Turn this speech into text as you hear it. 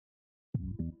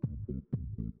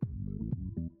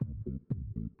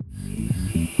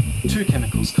two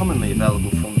chemicals commonly available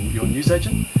from your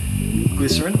newsagent.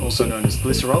 Glycerin, also known as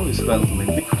glycerol, is available in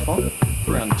liquid form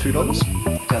for around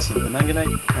 $2, potassium permanganate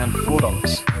around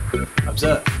 $4.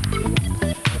 Observe.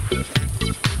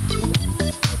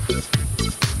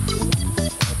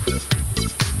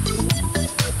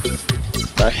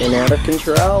 Fucking out of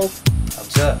control.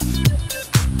 Observe.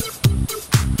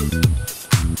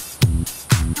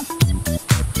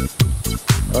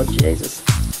 Oh Jesus.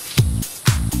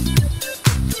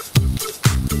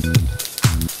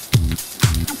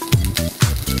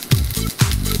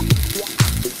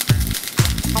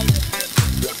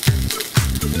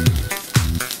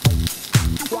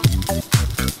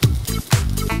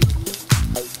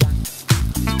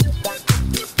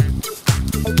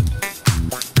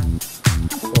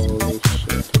 Holy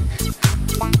shit.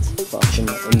 It's fucking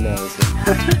amazing.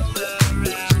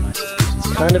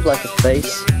 It's kind of like a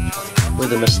face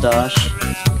with a moustache.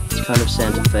 It's kind of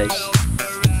Santa face.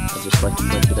 I just like to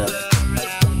point it out.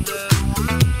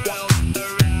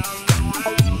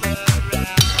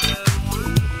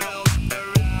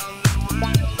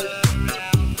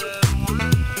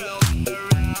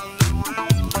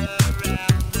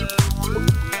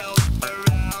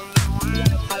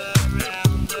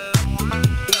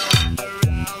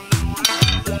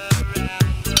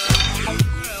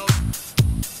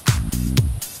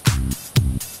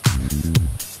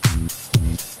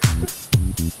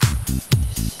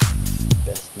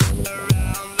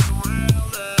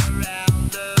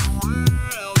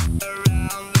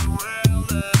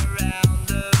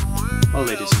 Well,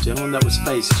 ladies and gentlemen, that was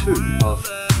phase 2 of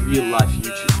real life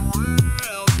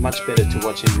YouTube. Much better to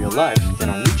watch in real life than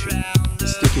on YouTube. The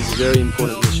stick is a very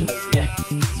important mission. Yeah,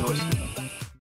 so